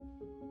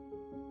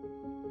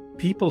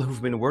people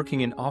who've been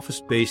working in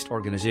office-based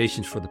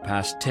organizations for the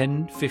past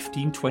 10,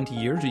 15, 20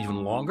 years,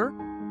 even longer,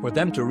 for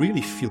them to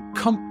really feel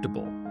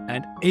comfortable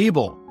and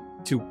able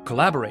to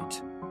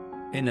collaborate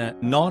in a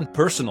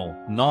non-personal,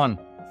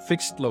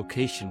 non-fixed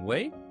location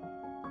way,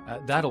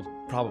 that'll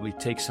probably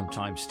take some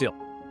time still.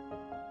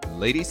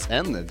 Ladies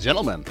and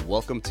gentlemen,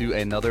 welcome to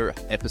another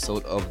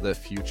episode of The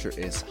Future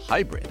is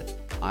Hybrid.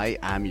 I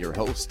am your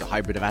host, the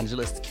hybrid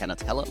evangelist,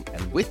 Kenneth Hellen,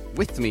 and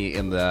with me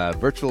in the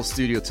virtual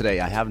studio today,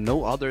 I have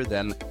no other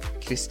than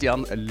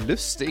Christiaan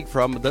Lustig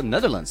from the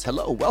Netherlands.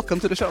 Hello, welcome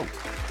to the show.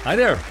 Hi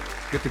there.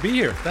 Good to be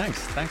here.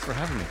 Thanks for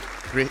having me.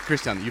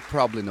 Christiaan, you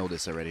probably know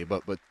this already,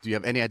 but do you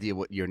have any idea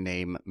what your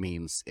name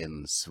means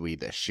in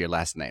Swedish, your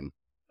last name?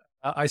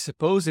 I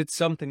suppose it's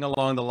something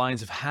along the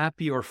lines of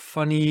happy or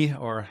funny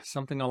or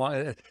something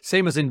along,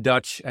 same as in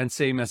Dutch and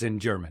same as in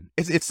German.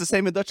 It's the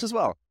same in Dutch as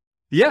well?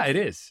 Yeah, it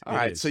is. All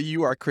right, so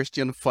you are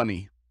Christiaan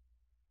Funny.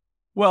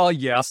 Well,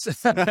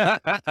 yes. Well,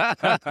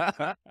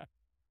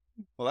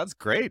 that's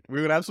great. We're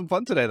going to have some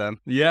fun today then.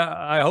 Yeah,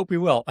 I hope we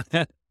will.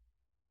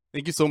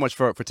 Thank you so much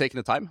for taking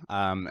the time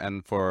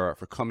and for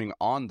coming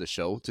on the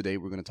show. Today,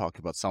 we're going to talk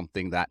about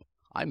something that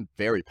I'm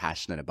very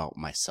passionate about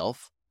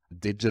myself,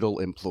 digital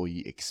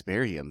employee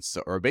experience,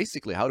 or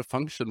basically how to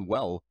function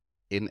well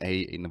in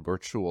a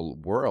virtual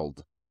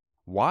world.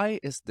 Why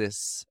is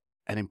this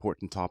an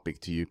important topic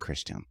to you,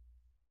 Christiaan?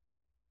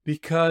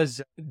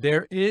 Because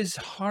there is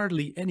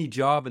hardly any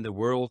job in the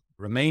world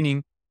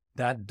remaining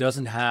that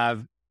doesn't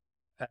have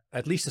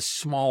at least a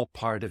small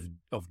part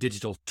of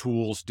digital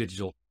tools,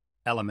 digital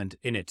element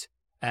in it.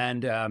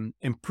 And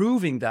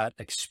improving that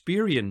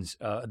experience,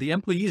 the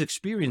employee's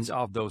experience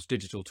of those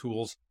digital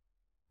tools,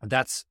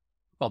 that's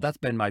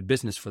been my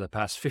business for the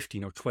past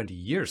 15 or 20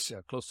 years,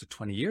 close to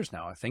 20 years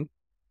now, I think.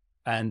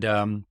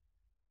 And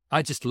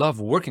I just love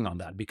working on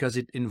that because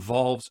it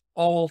involves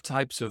all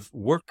types of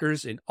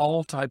workers in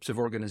all types of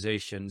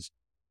organizations,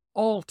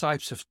 all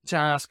types of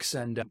tasks,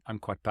 and I'm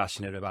quite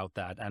passionate about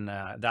that. And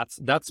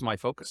that's my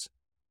focus.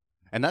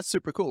 And that's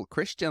super cool.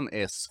 Christiaan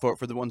is, for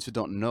the ones who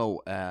don't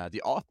know,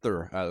 the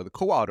author, the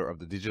co-author of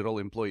the Digital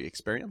Employee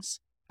Experience,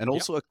 and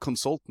also a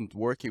consultant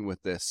working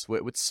with this,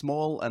 with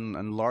small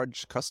and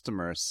large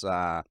customers.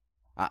 I'm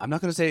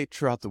not going to say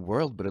throughout the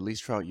world, but at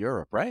least throughout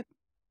Europe, right?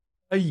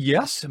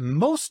 Yes,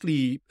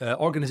 mostly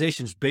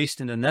organizations based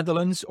in the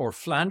Netherlands or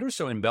Flanders,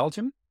 so in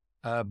Belgium.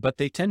 But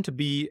they tend to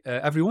be,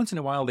 every once in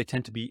a while, they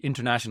tend to be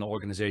international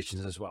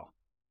organizations as well.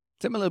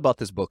 Tell me a little about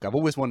this book. I've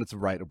always wanted to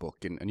write a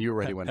book, and you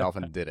already went off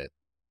and did it.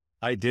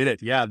 I did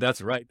it. Yeah, that's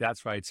right.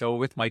 That's right. So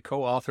with my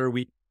co-author,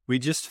 we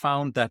just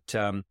found that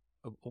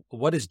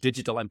what is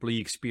digital employee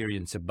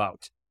experience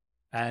about?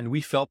 And we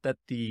felt that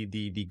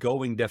the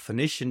going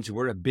definitions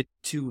were a bit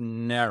too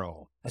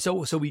narrow.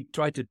 So we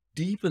tried to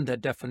deepen that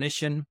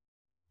definition,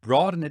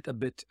 broaden it a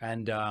bit,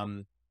 and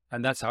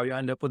that's how you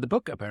end up with the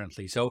book,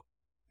 apparently. So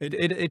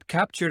it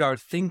captured our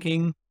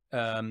thinking,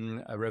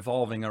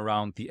 revolving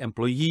around the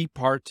employee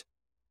part,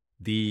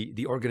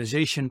 the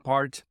organization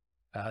part,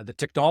 the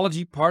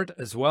technology part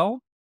as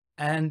well,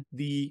 and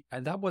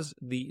that was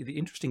the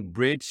interesting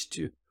bridge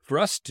for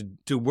us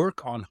to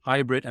work on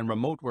hybrid and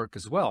remote work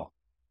as well,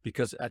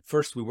 because at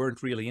first we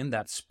weren't really in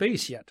that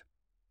space yet.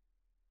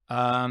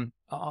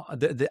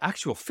 The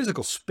actual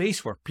physical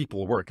space where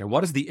people work, and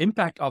what is the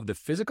impact of the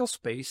physical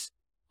space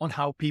on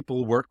how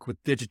people work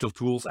with digital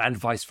tools and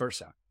vice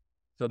versa.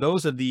 So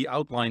those are the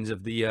outlines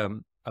of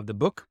the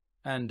book,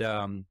 and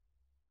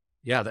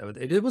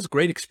it was a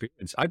great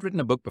experience. I'd written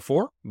a book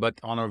before, but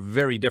on a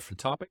very different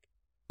topic.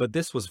 But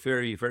this was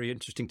very, very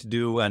interesting to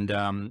do, and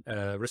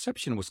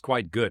reception was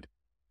quite good.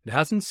 It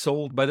hasn't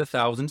sold by the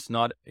thousands,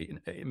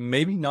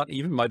 maybe not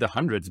even by the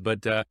hundreds,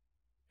 but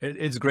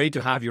it's great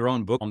to have your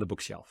own book on the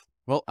bookshelf.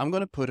 Well, I'm going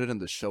to put it in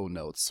the show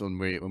notes when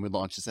we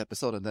launch this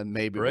episode, and then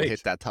maybe we'll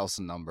hit that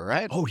 1,000 number,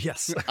 right? Oh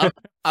yes,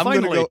 I'm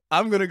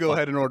going to go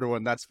ahead and order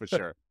one. That's for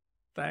sure.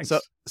 Thanks.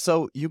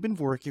 So you've been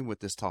working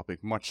with this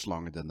topic much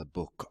longer than the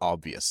book,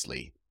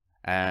 obviously.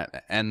 And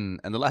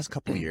the last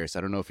couple of years,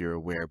 I don't know if you're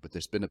aware, but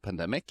there's been a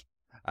pandemic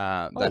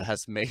that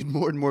has made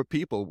more and more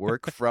people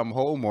work from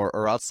home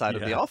or outside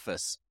of the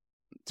office.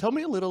 Tell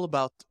me a little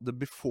about the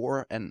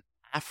before and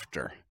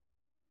after.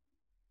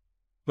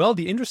 Well,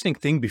 the interesting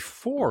thing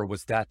before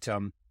was that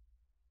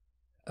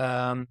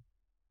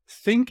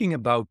thinking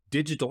about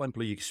digital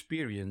employee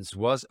experience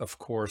was, of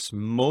course,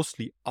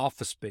 mostly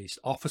office-based,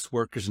 office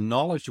workers,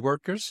 knowledge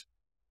workers,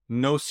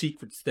 no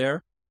secrets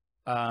there.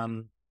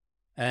 And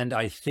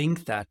I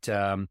think that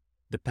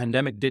the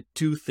pandemic did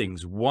two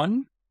things.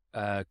 One,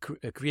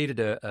 created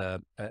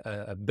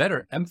a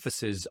better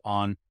emphasis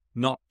on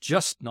not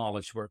just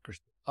knowledge workers,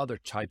 other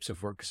types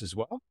of workers as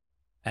well.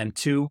 And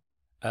two,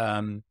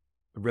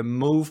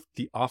 removed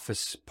the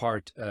office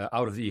part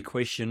out of the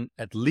equation,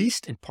 at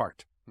least in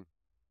part.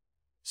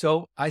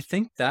 So I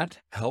think that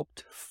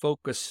helped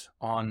focus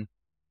on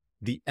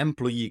the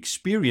employee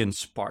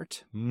experience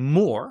part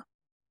more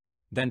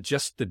than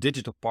just the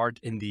digital part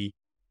in the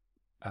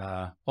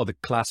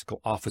classical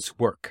office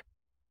work.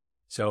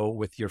 So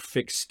with your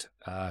fixed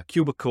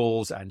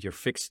cubicles and your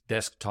fixed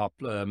desktop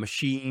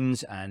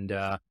machines and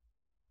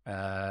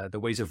the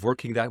ways of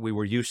working that we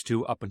were used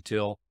to up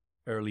until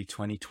early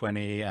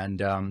 2020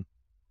 and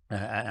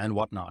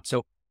whatnot.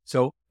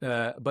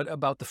 But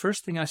about the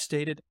first thing I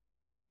stated,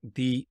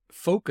 the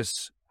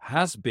focus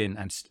has been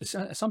and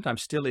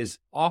sometimes still is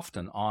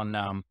often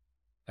on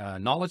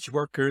knowledge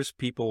workers,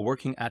 people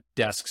working at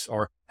desks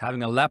or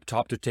having a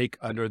laptop to take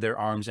under their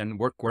arms and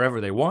work wherever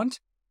they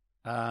want,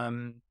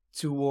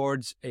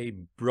 towards a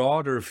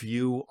broader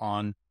view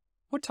on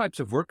what types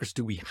of workers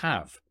do we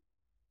have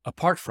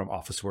apart from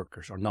office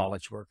workers or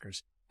knowledge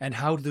workers, and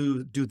how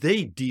do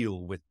they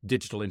deal with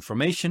digital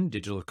information,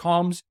 digital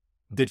comms,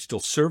 digital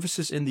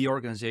services in the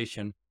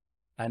organization.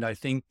 And I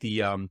think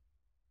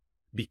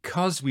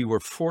because we were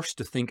forced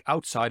to think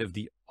outside of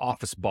the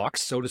office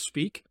box, so to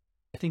speak,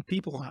 I think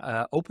people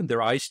opened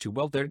their eyes to,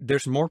 well,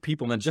 there's more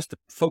people than just the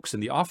folks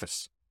in the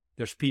office.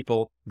 There's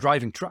people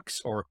driving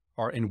trucks or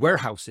in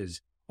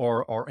warehouses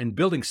or in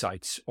building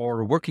sites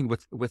or working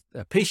with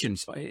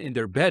patients in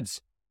their beds,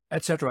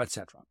 et cetera, et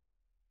cetera.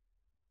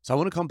 So I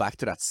want to come back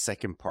to that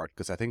second part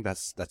because I think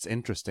that's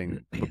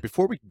interesting. But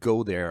before we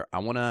go there, I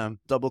want to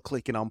double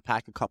click and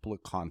unpack a couple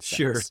of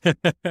concepts. Sure.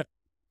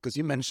 Because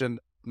you mentioned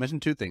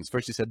two things.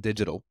 First, you said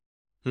digital,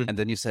 and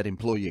then you said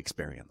employee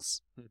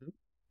experience.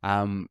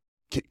 Mm-hmm.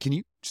 Can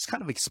you just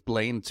kind of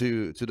explain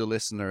to the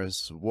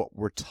listeners what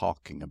we're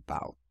talking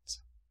about?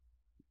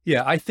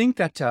 Yeah, I think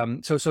that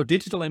so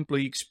digital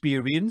employee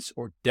experience,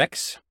 or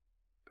DEX.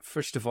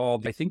 First of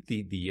all, I think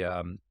the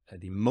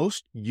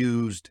most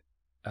used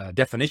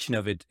definition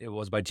of it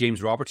was by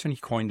James Robertson. He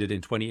coined it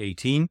in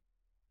 2018,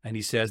 and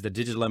he says that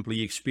digital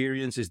employee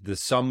experience is the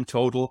sum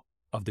total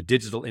of the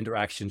digital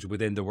interactions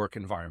within the work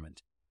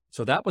environment.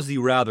 So that was the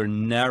rather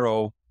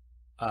narrow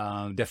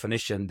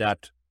definition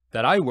that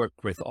I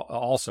worked with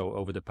also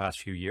over the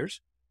past few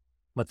years,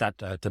 but that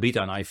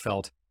Tabitha and I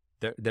felt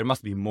there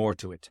must be more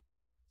to it.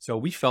 So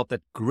we felt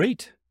that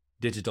great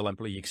digital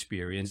employee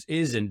experience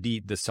is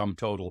indeed the sum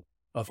total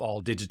of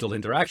all digital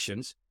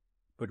interactions,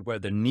 but where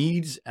the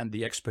needs and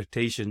the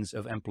expectations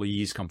of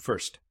employees come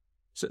first.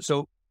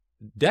 So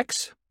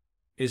DEX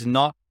is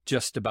not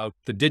just about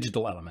the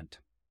digital element.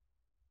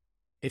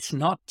 It's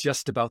not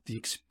just about the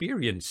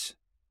experience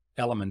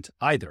element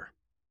either.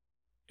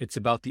 It's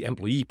about the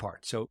employee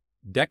part. So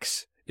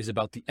DEX is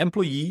about the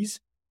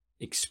employees'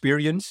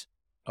 experience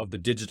of the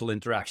digital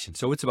interaction.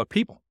 So it's about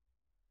people.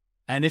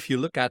 And if you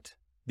look at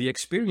the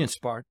experience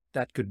part,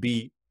 that could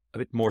be a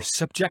bit more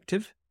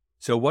subjective.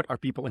 So what are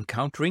people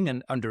encountering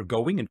and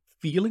undergoing and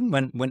feeling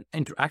when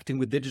interacting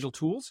with digital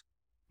tools?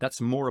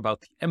 That's more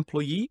about the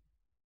employee.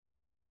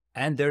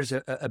 And there's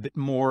a bit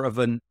more of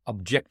an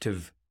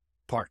objective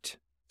part.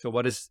 So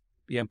what is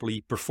the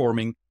employee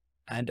performing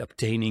and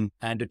obtaining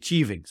and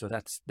achieving? So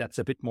that's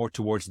a bit more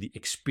towards the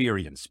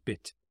experience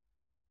bit.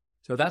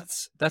 So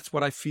that's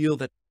what I feel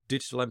that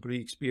digital employee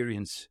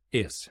experience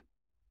is.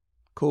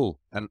 Cool.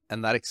 And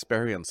that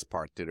experience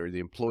part, or the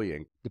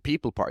employee, the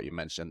people part you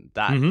mentioned,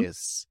 that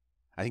is,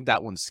 I think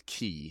that one's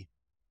key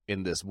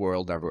in this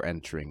world that we're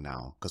entering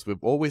now, because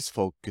we've always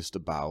focused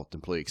about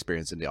employee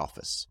experience in the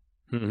office.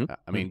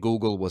 I mean,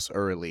 Google was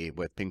early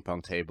with ping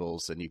pong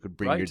tables, and you could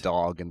bring your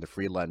dog and the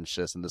free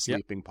lunches and the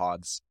sleeping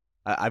pods.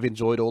 I've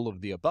enjoyed all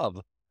of the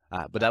above,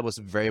 but that was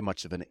very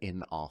much of an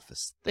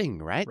in-office thing,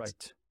 right?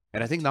 Right.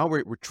 And I think now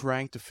we're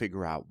trying to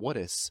figure out what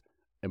is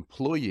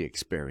employee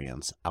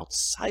experience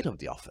outside of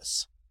the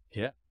office.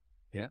 Yeah.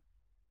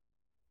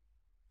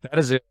 That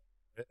is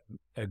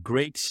a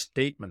great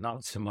statement.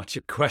 Not so much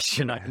a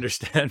question, I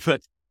understand,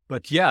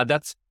 but yeah,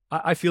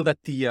 I feel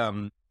that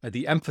the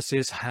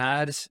emphasis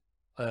has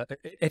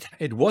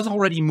it was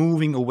already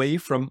moving away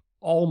from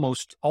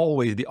almost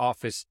always the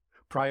office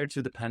prior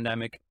to the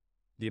pandemic.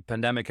 The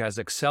pandemic has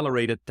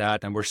accelerated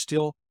that, and we're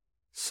still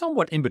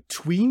somewhat in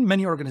between.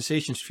 Many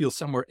organizations feel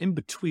somewhere in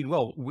between.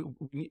 Well,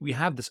 we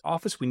have this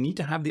office. We need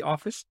to have the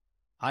office.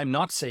 I'm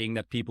not saying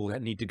that people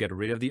need to get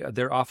rid of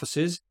their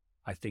offices.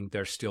 I think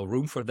there's still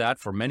room for that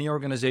for many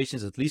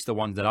organizations, at least the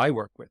ones that I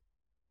work with.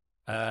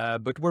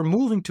 But we're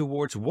moving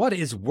towards what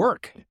is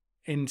work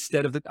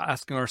instead of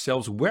asking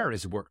ourselves, where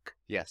is work?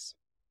 Yes.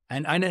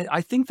 And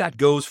I think that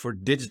goes for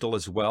digital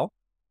as well.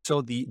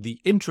 So the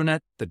intranet,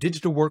 the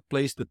digital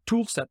workplace, the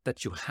tool set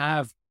that you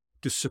have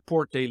to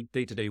support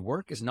day-to-day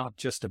work is not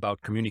just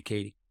about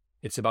communicating.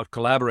 It's about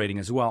collaborating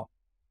as well.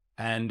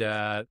 And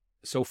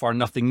so far,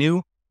 nothing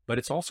new, but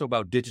it's also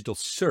about digital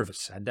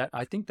service. And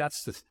I think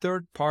that's the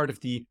third part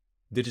of the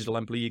digital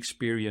employee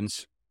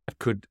experience that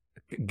could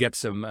get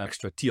some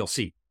extra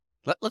TLC.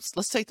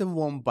 Let's take them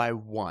one by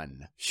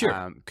one.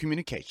 Sure.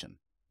 Communication.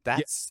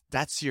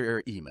 That's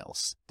your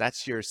emails.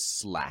 That's your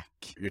Slack,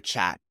 your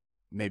chat,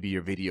 maybe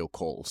your video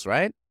calls,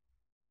 right?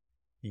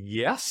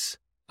 Yes.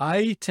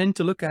 I tend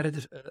to look at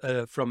it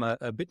from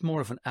a bit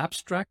more of an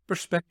abstract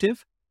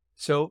perspective.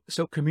 So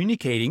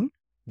communicating,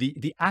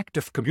 the act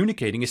of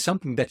communicating is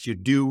something that you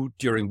do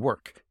during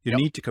work. You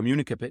need to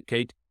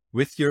communicate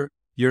with your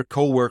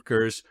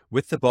coworkers,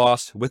 with the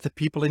boss, with the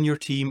people in your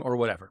team or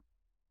whatever.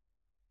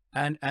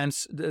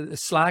 The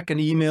Slack and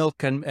email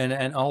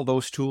and all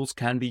those tools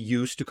can be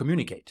used to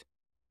communicate,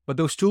 but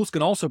those tools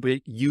can also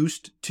be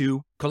used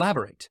to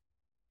collaborate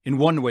in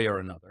one way or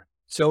another.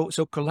 So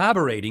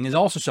collaborating is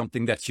also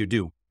something that you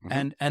do.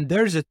 And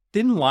there's a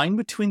thin line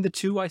between the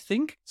two, I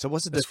think. So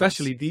what's the difference?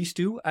 Especially these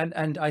two.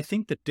 And I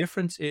think the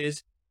difference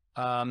is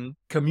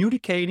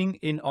communicating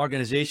in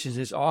organizations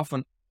is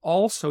often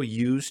also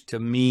used to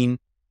mean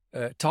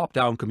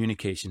top-down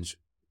communications.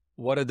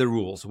 What are the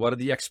rules? What are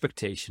the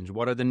expectations?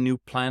 What are the new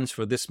plans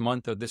for this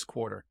month or this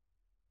quarter?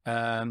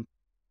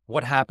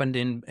 What happened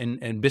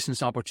in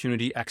business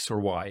opportunity X or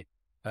Y?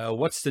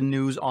 What's the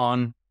news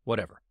on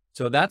whatever?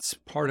 So that's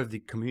part of the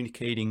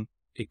communicating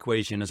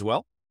equation as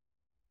well.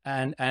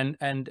 And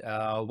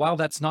while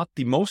that's not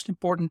the most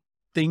important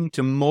thing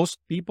to most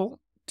people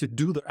to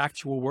do their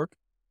actual work,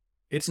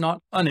 it's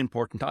not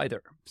unimportant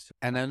either.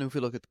 And then if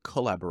we look at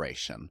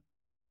collaboration,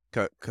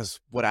 because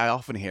what I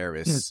often hear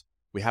is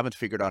we haven't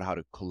figured out how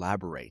to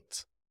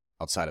collaborate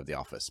outside of the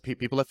office.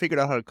 People have figured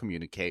out how to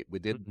communicate. We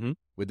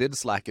did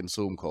Slack and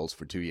Zoom calls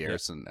for 2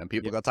 years, and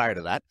people got tired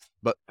of that.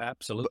 But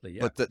absolutely,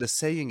 But the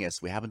saying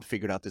is we haven't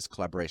figured out this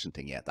collaboration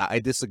thing yet. I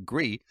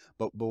disagree,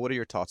 but what are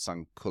your thoughts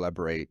on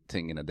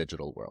collaborating in a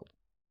digital world?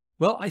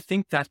 Well, I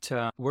think that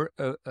we're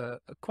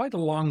quite a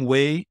long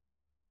way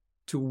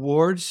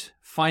towards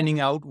finding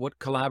out what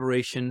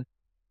collaboration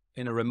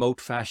in a remote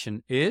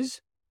fashion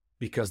is,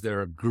 because there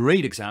are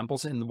great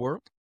examples in the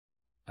world.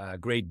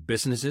 Great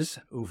businesses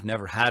who've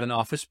never had an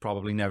office,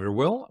 probably never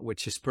will,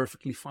 which is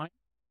perfectly fine.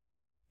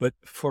 But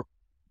for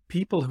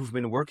people who've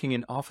been working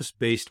in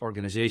office-based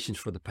organizations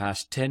for the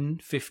past 10,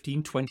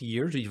 15, 20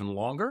 years, even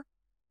longer,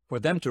 for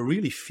them to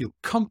really feel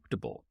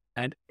comfortable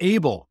and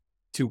able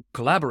to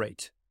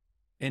collaborate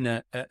in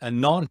a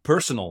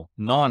non-personal,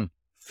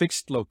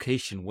 non-fixed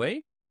location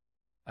way,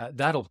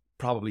 that'll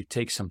probably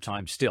take some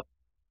time still.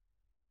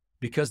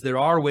 Because there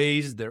are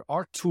ways, there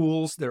are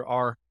tools, there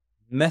are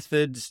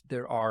methods,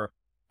 there are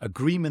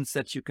agreements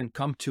that you can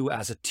come to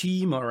as a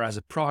team or as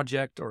a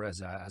project or as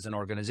an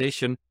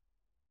organization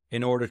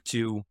in order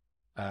to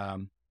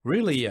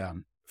really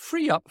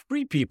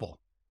free people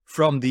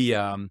from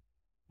the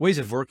ways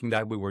of working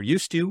that we were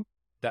used to,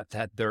 that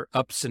had their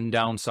ups and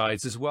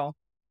downsides as well,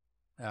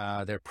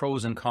 their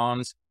pros and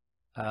cons.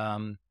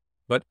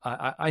 But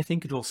I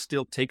think it will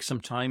still take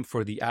some time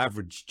for the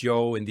average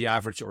Joe in the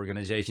average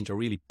organization to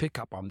really pick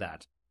up on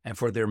that, and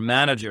for their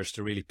managers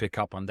to really pick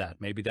up on that.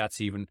 Maybe that's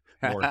even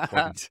more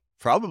important.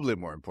 Probably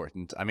more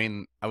important. I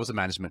mean, I was a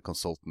management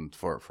consultant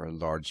for a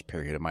large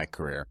period of my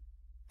career,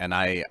 and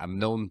I'm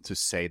known to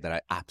say that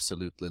I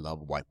absolutely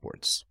love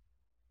whiteboards.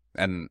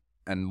 And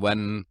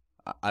when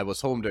I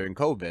was home during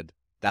COVID,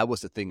 that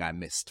was the thing I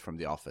missed from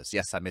the office.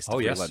 Yes, I missed the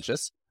free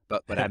lunches,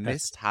 but I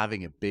missed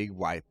having a big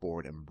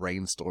whiteboard and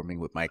brainstorming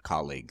with my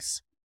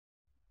colleagues.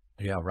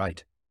 Yeah,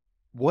 right.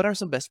 What are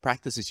some best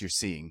practices you're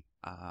seeing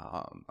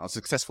on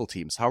successful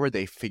teams? How are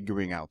they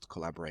figuring out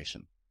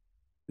collaboration?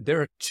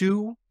 There are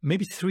 2,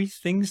 maybe 3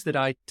 things that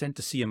I tend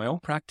to see in my own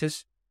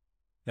practice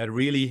that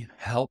really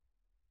help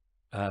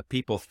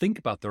people think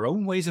about their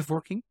own ways of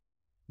working,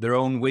 their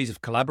own ways of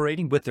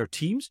collaborating with their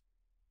teams,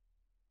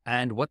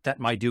 and what that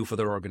might do for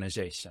their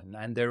organization.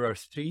 And there are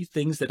 3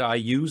 things that I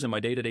use in my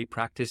day-to-day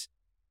practice.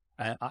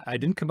 I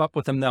didn't come up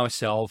with them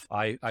myself.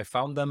 I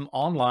found them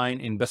online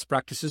in best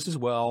practices as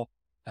well,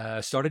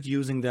 started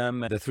using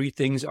them. The 3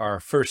 things are: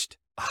 first,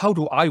 how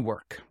do I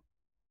work?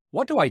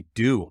 What do I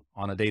do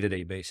on a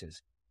day-to-day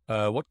basis?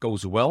 What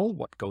goes well?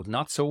 What goes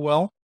not so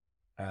well?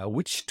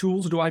 Which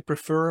tools do I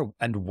prefer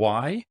and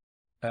why?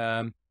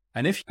 And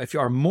if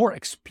you are more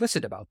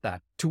explicit about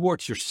that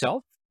towards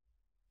yourself,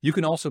 you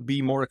can also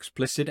be more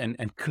explicit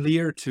and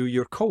clear to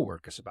your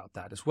coworkers about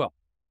that as well.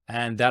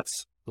 And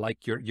that's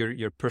like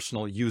your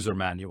personal user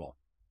manual.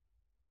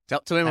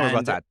 Tell me more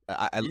about that.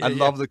 I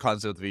love the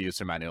concept of a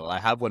user manual. I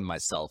have one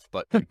myself,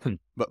 but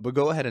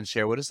go ahead and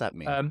share. What does that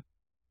mean?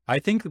 I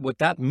think what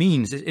that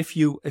means is if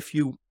you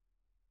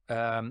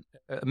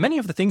many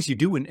of the things you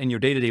do in your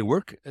day-to-day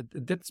work,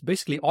 that's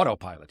basically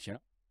autopilot, you know.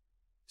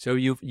 So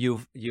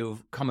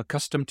you've come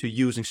accustomed to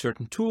using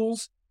certain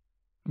tools,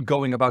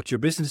 going about your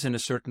business in a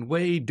certain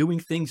way, doing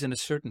things in a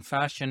certain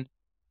fashion,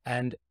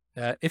 and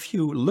if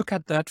you look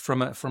at that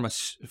from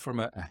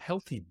a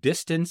healthy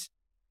distance,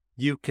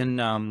 you can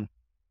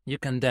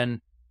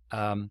then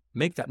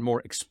make that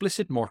more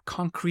explicit, more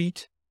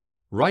concrete,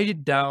 write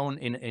it down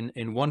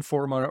in one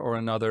form or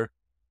another,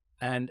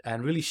 and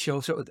really show.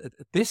 So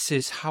this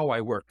is how I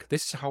work.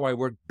 This is how I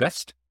work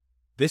best.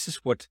 This is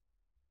what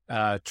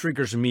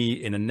triggers me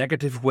in a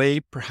negative way,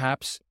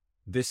 perhaps.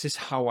 This is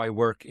how I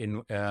work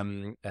in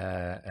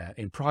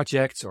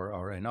projects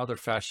or in other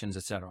fashions,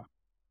 etc.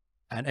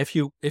 And if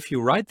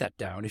you write that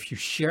down, if you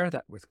share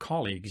that with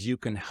colleagues, you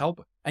can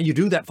help, and you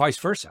do that vice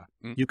versa.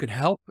 You can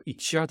help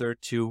each other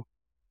to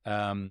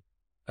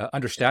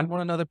understand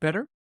one another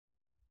better,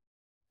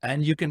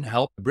 and you can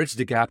help bridge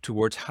the gap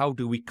towards how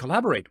do we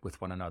collaborate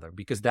with one another,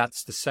 because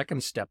that's the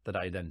second step that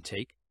I then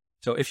take.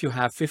 So if you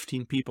have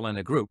 15 people in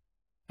a group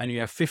and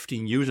you have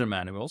 15 user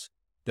manuals,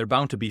 they're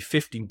bound to be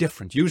 15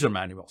 different user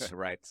manuals.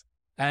 Right.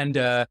 And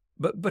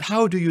but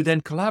how do you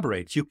then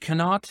collaborate? You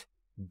cannot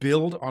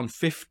build on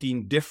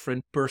 15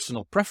 different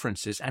personal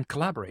preferences and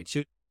collaborate.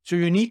 So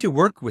you need to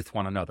work with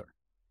one another.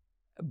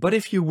 But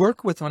if you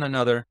work with one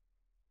another,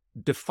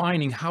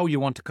 defining how you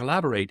want to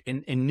collaborate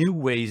in new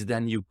ways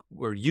than you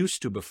were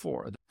used to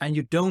before, and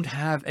you don't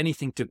have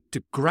anything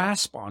to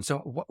grasp on. So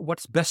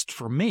what's best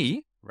for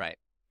me? Right.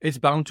 It's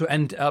bound to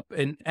end up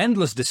in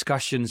endless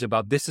discussions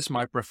about this is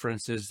my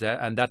preferences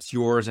and that's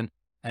yours.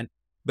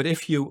 But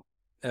if you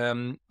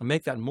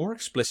make that more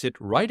explicit,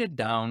 write it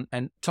down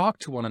and talk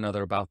to one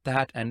another about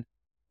that, and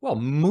well,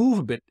 move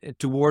a bit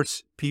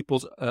towards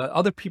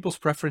other people's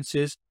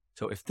preferences.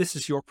 So if this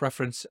is your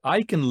preference,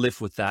 I can live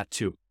with that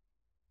too.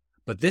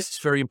 But this is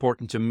very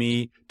important to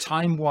me,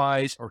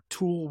 time-wise or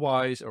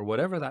tool-wise or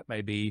whatever that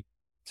may be,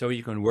 so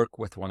you can work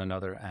with one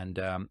another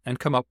and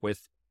come up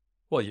with,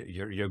 well,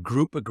 your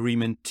group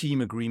agreement,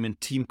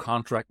 team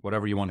contract,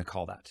 whatever you want to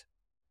call that.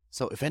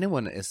 So if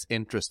anyone is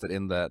interested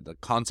in the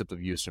concept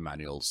of user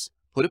manuals,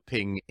 put a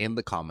ping in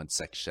the comments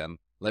section.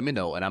 Let me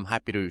know, and I'm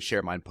happy to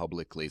share mine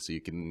publicly so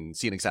you can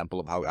see an example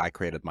of how I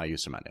created my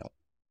user manual.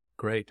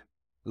 Great.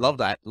 Love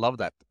that. Love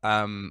that.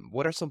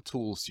 What are some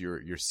tools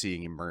you're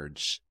seeing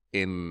emerge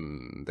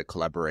in the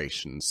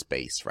collaboration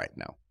space right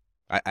now?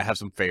 I have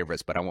some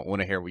favorites, but I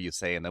want to hear what you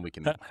say, and then we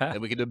can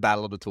do a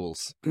battle of the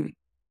tools.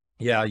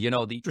 Yeah,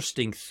 the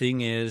interesting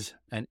thing is,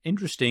 and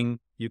interesting,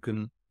 you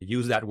can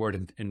use that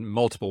word in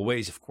multiple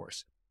ways, of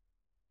course.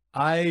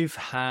 I've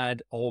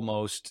had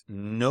almost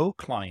no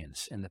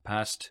clients in the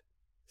past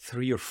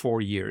 3 or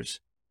 4 years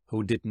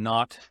who did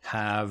not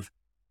have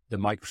the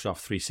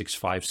Microsoft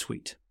 365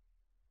 suite.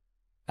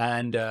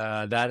 And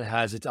that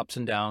has its ups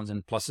and downs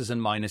and pluses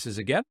and minuses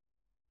again.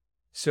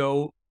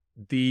 So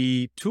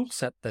the tool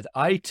set that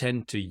I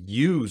tend to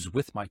use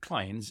with my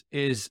clients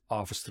is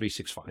Office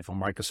 365 or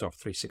Microsoft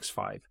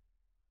 365.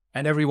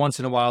 And every once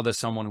in a while, there's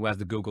someone who has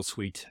the Google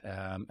suite.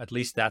 At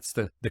least that's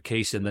the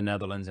case in the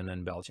Netherlands and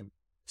in Belgium.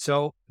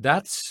 So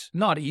that's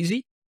not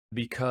easy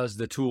because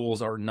the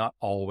tools are not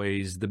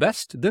always the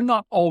best. They're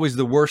not always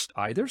the worst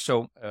either.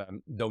 So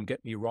don't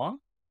get me wrong.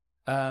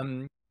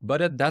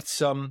 But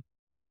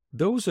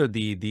those are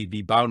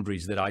the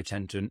boundaries that I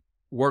tend to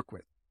work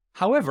with.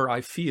 However,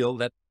 I feel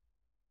that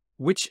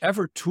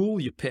whichever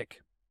tool you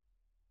pick,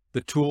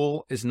 the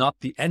tool is not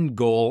the end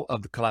goal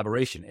of the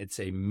collaboration. It's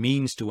a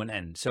means to an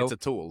end. So it's a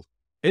tool.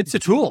 It's a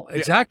tool,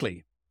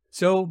 exactly.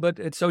 So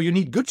you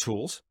need good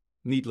tools,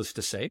 needless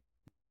to say,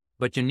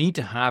 but you need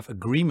to have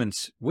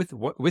agreements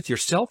with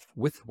yourself,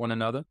 with one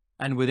another,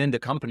 and within the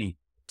company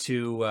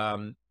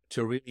to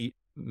really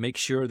make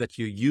sure that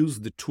you use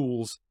the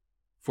tools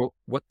for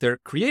what they're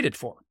created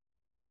for.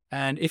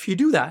 And if you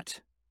do that,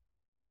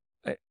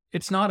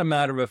 it's not a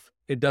matter of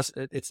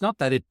it's not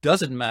that it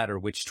doesn't matter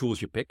which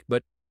tools you pick,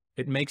 but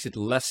it makes it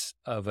less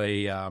of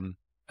a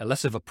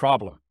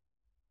problem.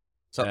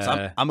 So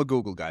I'm a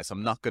Google guy, so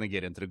I'm not going to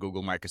get into the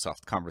Google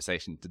Microsoft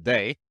conversation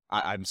today.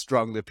 I'm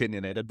strongly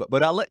opinionated,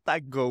 but I'll let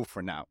that go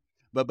for now.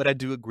 But I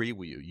do agree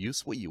with you.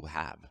 Use what you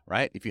have,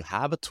 right? If you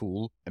have a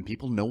tool and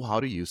people know how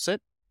to use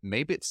it,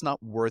 maybe it's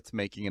not worth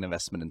making an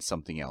investment in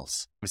something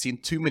else. I've seen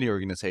too many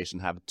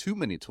organizations have too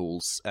many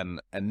tools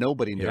and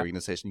nobody in the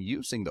organization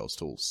using those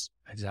tools.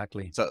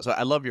 Exactly. So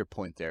I love your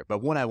point there.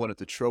 But one I wanted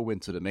to throw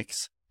into the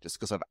mix, just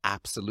because I've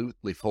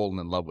absolutely fallen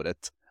in love with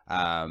it,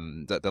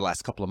 the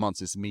last couple of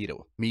months is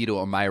Miro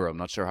or Miro. I'm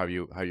not sure how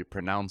you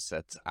pronounce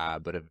it,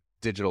 but a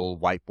digital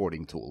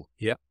whiteboarding tool.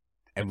 Yeah.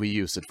 And we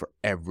use it for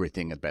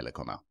everything at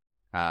Bellicon now.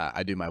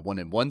 I do my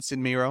one-on-ones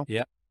in Miro.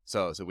 Yeah.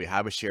 So we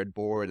have a shared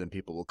board and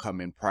people will come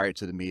in prior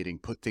to the meeting,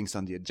 put things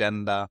on the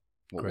agenda.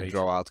 We'll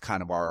draw out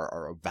kind of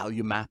our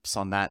value maps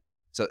on that.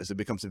 So it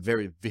becomes a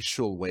very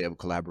visual way of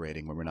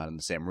collaborating when we're not in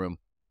the same room.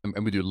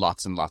 And we do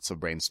lots and lots of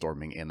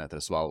brainstorming in it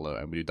as well.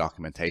 And we do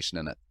documentation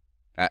in it.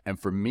 And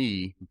for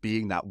me,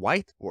 being that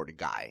whiteboard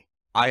guy,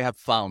 I have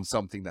found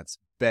something that's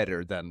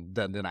better than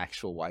an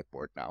actual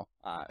whiteboard now.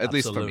 At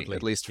least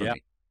for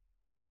me.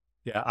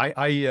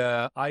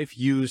 Yeah, I've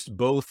used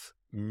both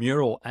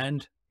Mural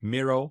and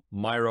Miro,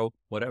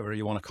 whatever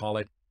you want to call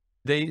it.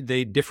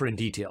 They differ in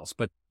details,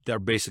 but they're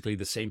basically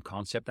the same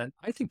concept. And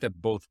I think they're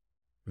both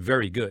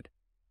very good.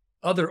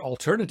 Other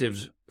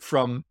alternatives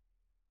from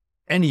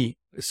any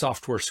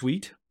software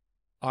suite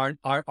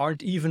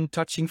aren't even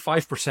touching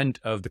 5%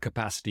 of the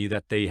capacity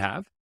that they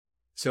have.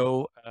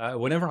 So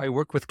whenever I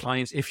work with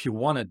clients, if you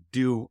want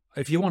to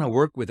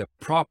work with a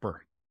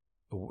proper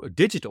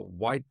digital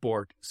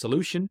whiteboard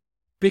solution,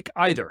 pick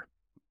either,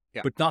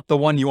 but not the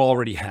one you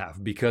already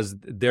have, because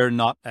they're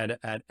not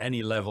at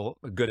any level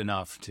good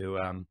enough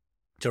to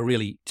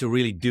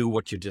really do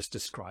what you just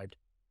described.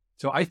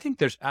 So I think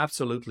there's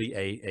absolutely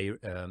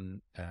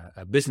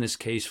a business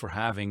case for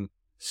having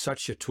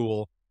such a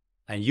tool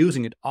and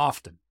using it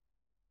often.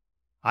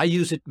 I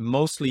use it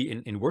mostly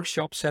in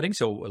workshop settings,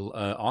 so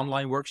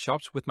online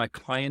workshops with my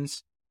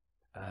clients,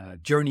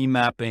 journey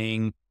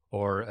mapping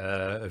or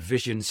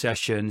vision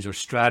sessions or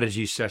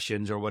strategy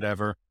sessions or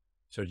whatever.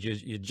 So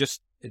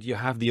you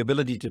have the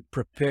ability to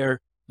prepare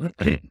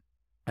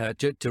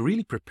to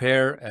really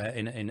prepare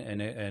in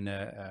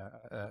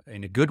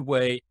a good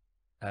way.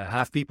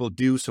 Have people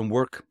do some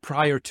work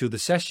prior to the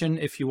session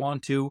if you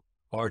want to,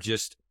 or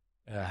just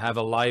have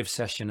a live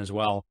session as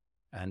well.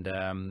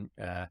 And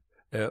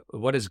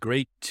what is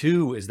great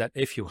too is that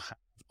if you have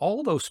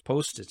all those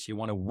post-its, you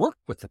want to work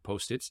with the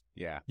post-its.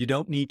 Yeah. You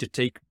don't need to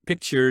take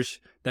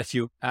pictures that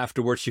you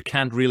afterwards you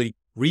can't really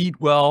read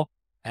well,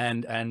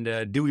 and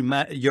do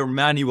your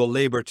manual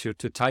labor to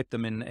type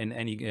them in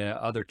any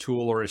other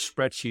tool or a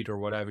spreadsheet or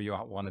whatever you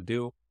want to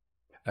do.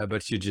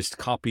 But you just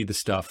copy the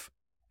stuff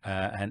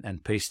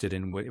and paste it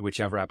in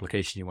whichever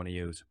application you want to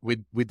use.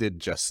 We did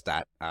just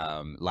that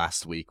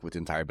last week with the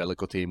entire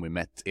Bellico team. We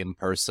met in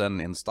person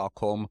in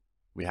Stockholm.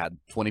 We had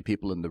 20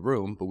 people in the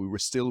room, but we were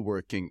still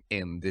working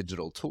in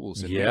digital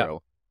tools in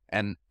Miro.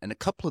 And a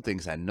couple of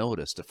things I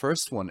noticed. The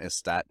first one is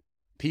that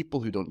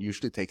people who don't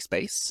usually take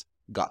space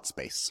got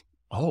space.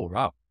 Oh,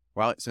 wow.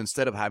 Well, so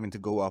instead of having to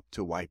go up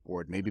to a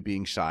whiteboard, maybe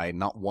being shy,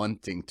 not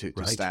wanting to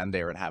stand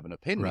there and have an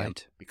opinion,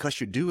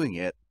 because you're doing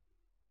it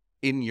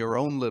in your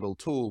own little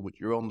tool with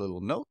your own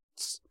little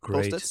notes,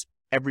 post-its,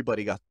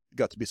 everybody got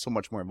to be so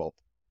much more involved.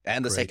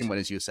 And the second one,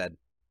 as you said,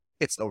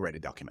 it's already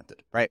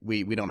documented, right?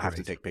 We don't have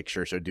to take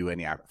pictures or do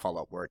any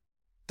follow-up work.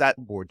 That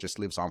board just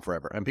lives on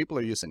forever, and people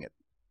are using it.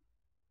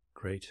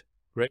 Great.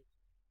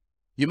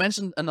 You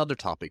mentioned another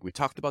topic. We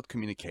talked about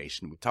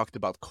communication. We talked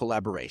about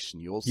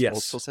collaboration. You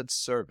also said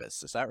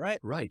service. Is that right?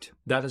 Right.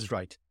 That is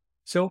right.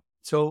 So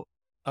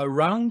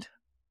around,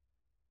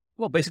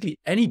 well, basically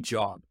any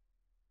job,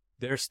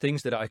 there's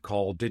things that I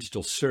call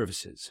digital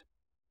services.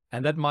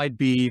 And that might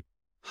be,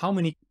 how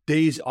many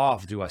days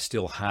off do I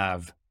still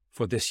have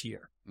for this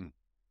year?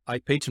 I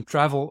paid some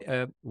travel.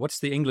 What's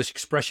the English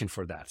expression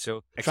for that?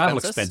 So travel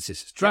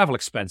expenses. Travel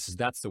expenses,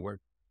 that's the word.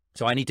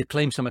 So I need to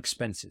claim some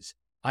expenses.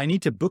 I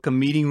need to book a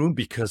meeting room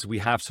because we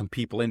have some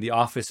people in the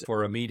office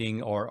for a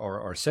meeting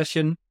or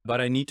session, but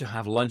I need to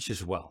have lunch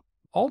as well.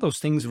 All those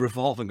things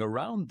revolving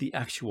around the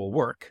actual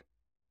work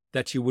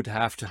that you would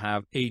have to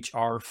have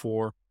HR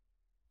for,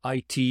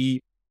 IT,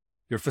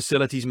 your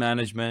facilities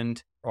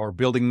management, or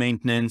building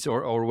maintenance,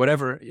 or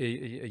whatever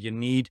you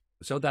need.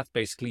 So that's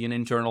basically an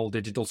internal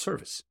digital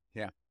service.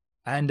 Yeah.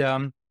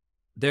 And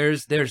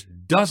there's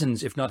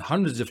dozens, if not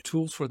hundreds of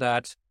tools for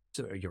that.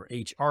 So your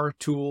HR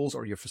tools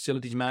or your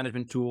facilities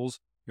management tools,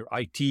 your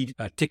IT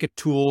ticket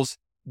tools,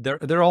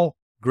 they're all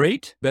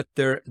great, but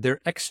they're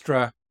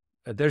extra.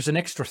 There's an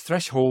extra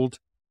threshold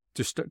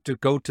to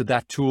go to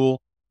that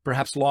tool,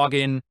 perhaps log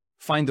in,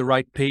 find the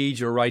right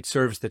page or right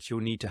service that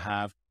you need to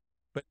have.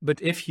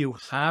 But if you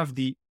have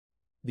the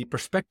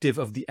perspective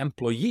of the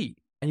employee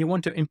and you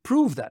want to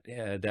improve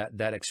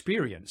that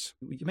experience,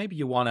 maybe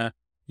you wanna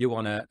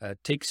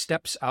take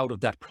steps out of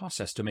that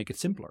process to make it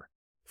simpler.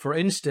 For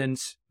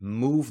instance,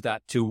 move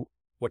that to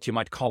what you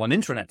might call an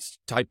intranet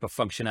type of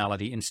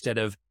functionality instead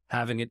of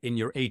having it in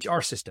your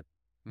HR system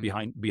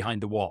behind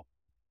the wall.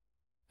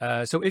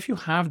 So if you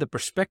have the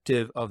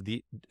perspective of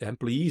the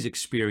employee's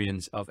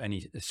experience of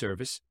any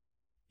service,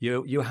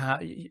 you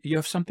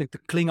have something to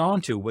cling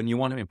on to when you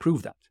want to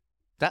improve that.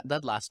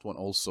 That last one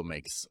also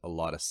makes a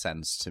lot of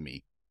sense to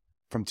me.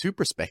 From two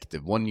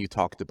perspectives. One, you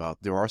talked about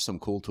there are some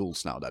cool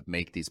tools now that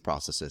make these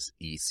processes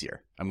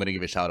easier. I'm going to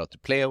give a shout out to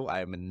Pleo.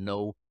 I am in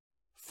no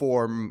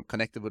form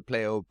connected with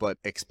Pleo, but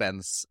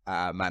expense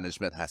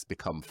management has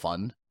become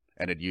fun,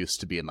 and it used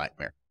to be a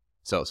nightmare.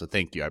 So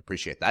thank you. I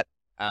appreciate that.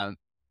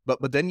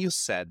 But then you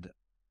said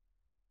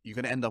you're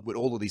going to end up with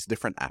all of these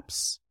different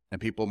apps,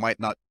 and people might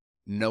not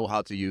know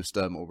how to use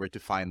them or where to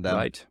find them.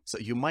 Right. So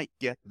you might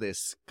get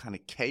this kind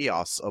of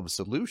chaos of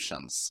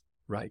solutions.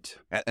 Right.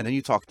 And then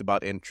you talked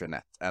about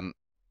intranet. And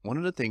one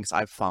of the things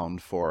I've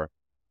found for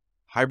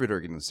hybrid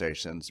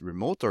organizations,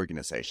 remote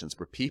organizations,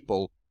 where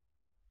people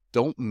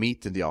don't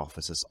meet in the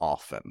offices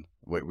often,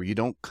 where you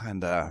don't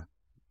kind of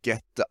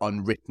get the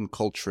unwritten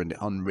culture and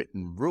the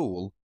unwritten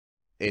rule,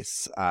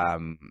 is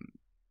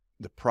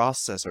the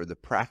process or the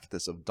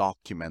practice of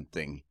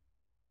documenting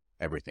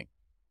everything.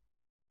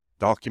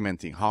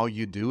 Documenting how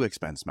you do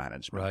expense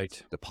management,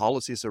 Right. the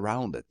policies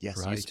around it. Yes,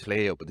 Right. use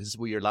Pleo, but this is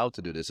what you're allowed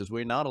to do. This is what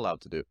you're not allowed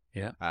to do.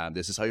 Yeah.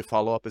 This is how you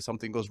follow up if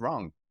something goes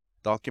wrong.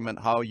 Document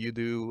how you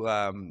do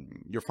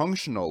your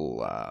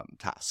functional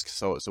tasks.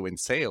 So in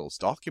sales,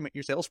 document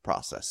your sales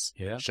process.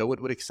 Yeah. Show it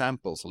with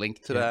examples.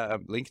 Link to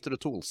the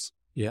tools.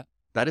 Yeah.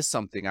 That is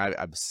something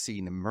I've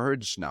seen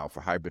emerge now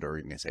for hybrid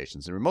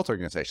organizations and remote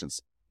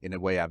organizations in a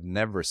way I've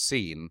never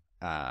seen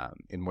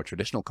in more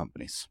traditional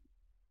companies.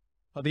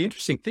 Well, the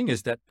interesting thing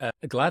is that,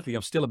 gladly,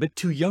 I'm still a bit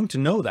too young to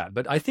know that,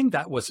 but I think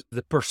that was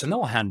the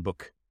personnel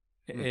handbook,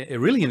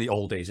 really in the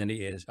old days, in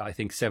the, I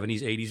think,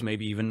 70s, 80s,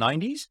 maybe even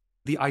 90s.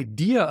 The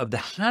idea of the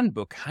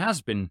handbook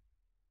has been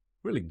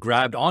really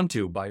grabbed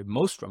onto by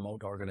most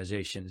remote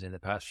organizations in the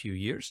past few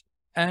years.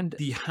 And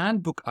the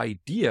handbook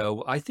idea,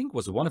 I think,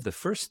 was one of the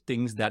first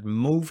things that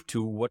moved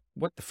to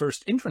what the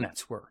first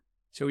intranets were.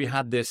 So we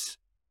had this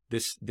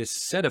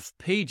set of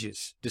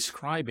pages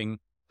describing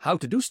how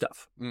to do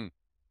stuff.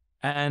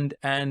 And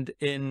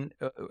in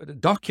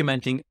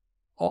documenting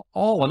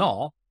all in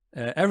all,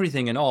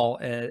 everything in all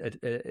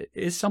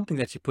is something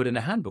that you put in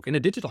a handbook, in a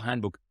digital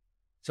handbook.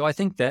 So I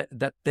think that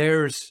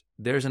there's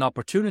an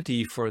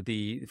opportunity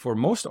for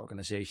most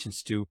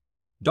organizations to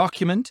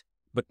document,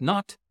 but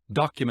not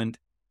document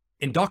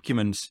in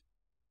documents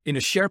in a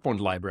SharePoint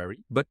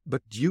library, but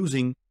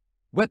using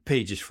web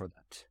pages for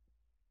that.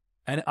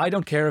 And I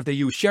don't care if they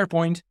use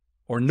SharePoint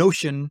or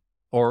Notion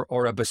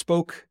or a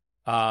bespoke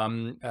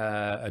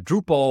a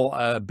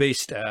Drupal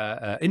based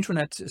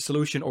intranet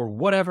solution or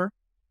whatever.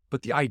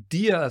 But the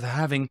idea of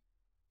having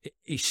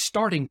a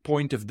starting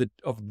point of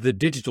the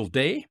digital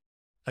day,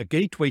 a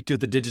gateway to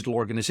the digital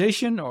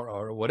organization,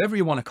 or whatever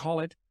you want to call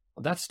it,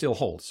 that still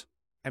holds.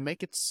 And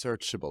make it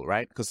searchable,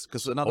 right?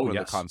 Because another one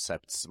of the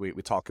concepts we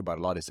talk about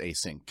a lot is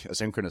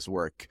asynchronous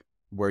work,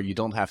 where you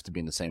don't have to be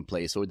in the same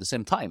place or at the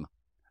same time.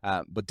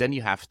 But then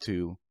you have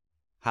to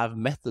have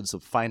methods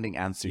of finding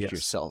answers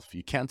yourself.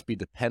 You can't be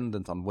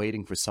dependent on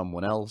waiting for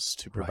someone else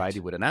to provide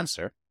you with an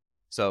answer.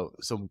 So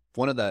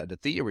one of the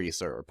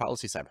theories or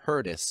policies I've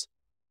heard is,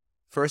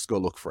 first go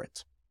look for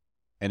it.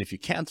 And if you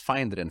can't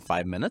find it in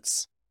 5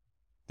 minutes,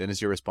 then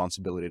it's your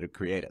responsibility to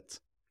create it.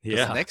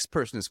 Yeah. The next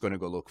person is going to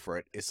go look for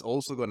it. It's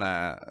also going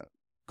to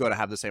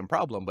have the same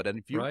problem. But then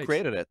if you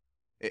created it,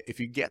 if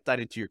you get that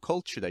into your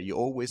culture, that you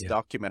always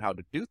document how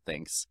to do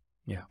things,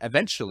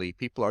 eventually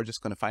people are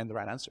just going to find the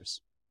right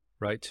answers.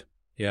 Right.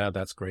 Yeah,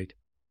 that's great.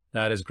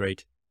 That is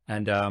great.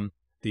 And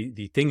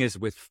the thing is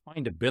with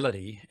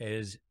findability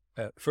is,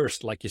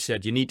 first, like you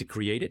said, you need to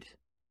create it.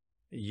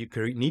 You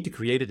need to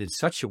create it in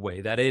such a way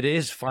that it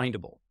is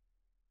findable.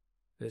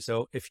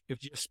 So if you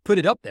just put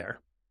it up there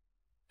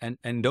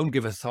and don't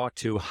give a thought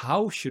to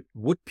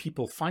would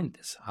people find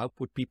this? How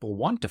would people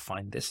want to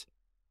find this?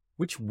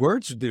 Which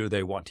words do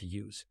they want to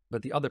use?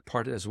 But the other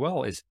part as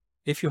well is,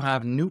 if you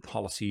have new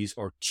policies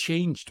or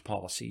changed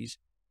policies,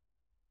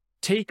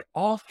 take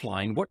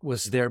offline what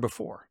was there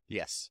before.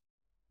 Yes.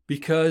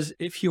 Because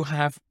if you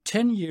have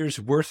 10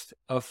 years worth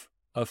of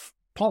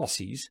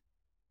policies,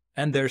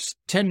 and there's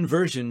 10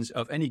 versions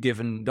of any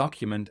given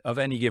document of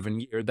any given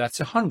year, that's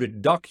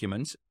 100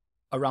 documents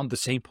around the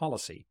same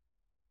policy.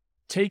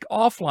 Take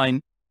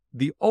offline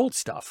the old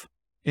stuff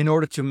in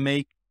order to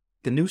make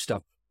the new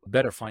stuff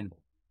better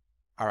findable.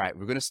 All right,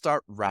 we're going to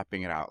start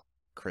wrapping it out,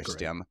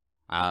 Christiaan.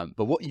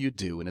 But what you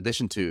do, in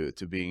addition to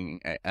being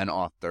an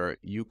author,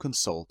 you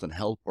consult and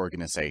help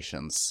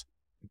organizations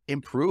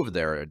improve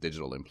their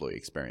digital employee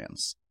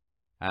experience.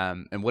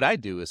 And what I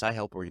do is I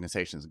help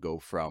organizations go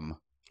from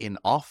in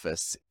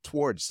office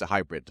towards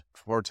hybrid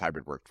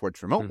work,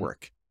 towards remote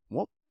work.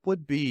 What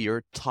would be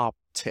your top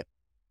tip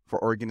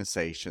for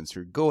organizations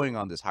who are going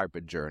on this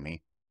hybrid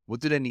journey? What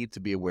do they need to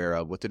be aware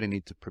of? What do they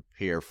need to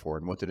prepare for?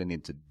 And what do they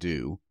need to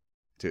do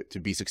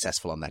to be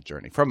successful on that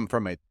journey from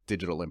a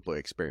digital employee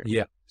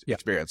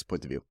experience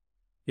point of view?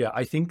 Yeah,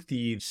 I think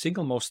the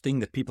single most thing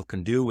that people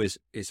can do is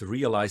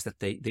realize that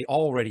they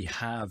already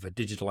have a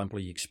digital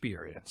employee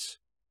experience.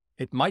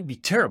 It might be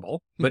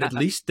terrible, but at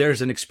least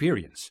there's an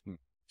experience.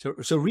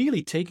 So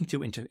really taking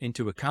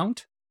into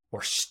account,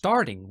 or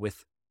starting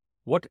with,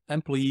 what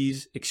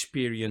employees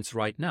experience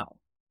right now.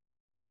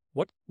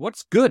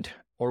 What's good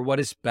or what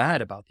is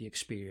bad about the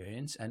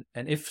experience? And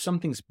if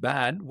something's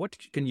bad, what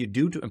can you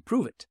do to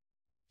improve it?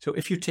 So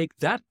if you take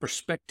that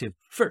perspective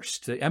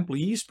first, the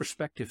employee's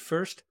perspective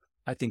first,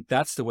 I think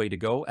that's the way to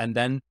go. And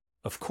then,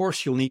 of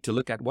course, you'll need to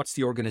look at what's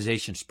the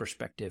organization's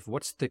perspective,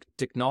 what's the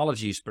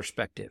technology's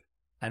perspective,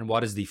 and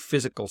what is the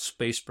physical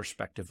space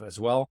perspective as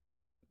well.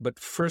 But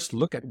first,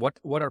 look at what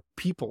are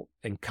people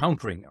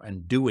encountering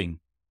and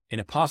doing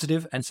in a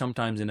positive and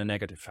sometimes in a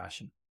negative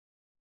fashion.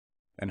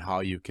 And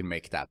how you can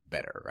make that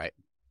better, right?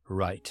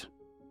 Right.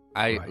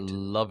 I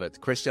love it.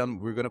 Christiaan,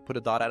 we're going to put a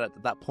dot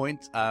at that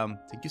point.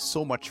 Thank you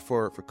so much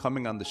for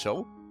coming on the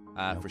show,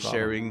 for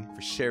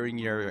sharing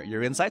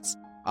your insights.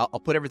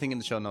 I'll put everything in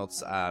the show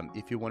notes.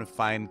 If you want to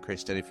find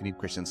Christiaan, if you need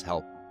Christiaan's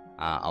help,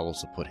 I'll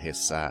also put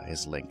his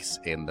links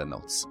in the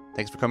notes.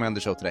 Thanks for coming on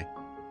the show today.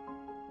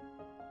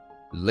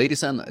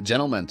 Ladies and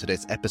gentlemen,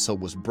 today's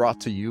episode was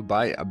brought to you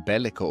by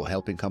Bellico,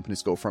 helping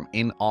companies go from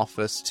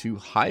in-office to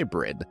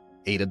hybrid,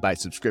 aided by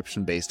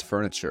subscription-based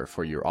furniture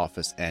for your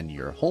office and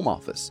your home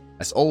office.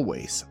 As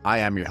always, I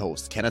am your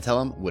host, Kenneth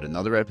Hellum, with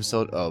another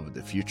episode of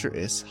The Future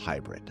is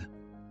Hybrid.